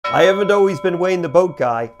I haven't always been Wayne the boat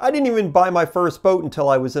guy. I didn't even buy my first boat until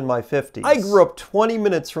I was in my 50s. I grew up 20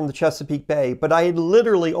 minutes from the Chesapeake Bay, but I had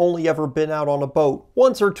literally only ever been out on a boat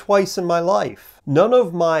once or twice in my life. None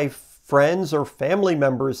of my friends or family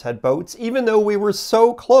members had boats, even though we were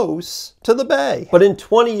so close to the bay. But in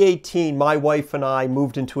 2018, my wife and I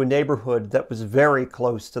moved into a neighborhood that was very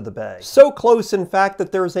close to the bay. So close, in fact,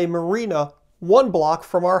 that there's a marina 1 block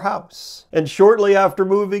from our house. And shortly after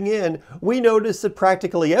moving in, we noticed that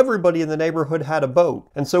practically everybody in the neighborhood had a boat.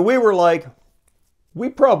 And so we were like, we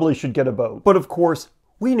probably should get a boat. But of course,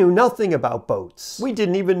 we knew nothing about boats. We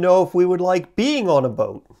didn't even know if we would like being on a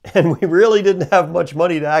boat. And we really didn't have much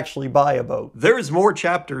money to actually buy a boat. There's more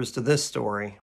chapters to this story.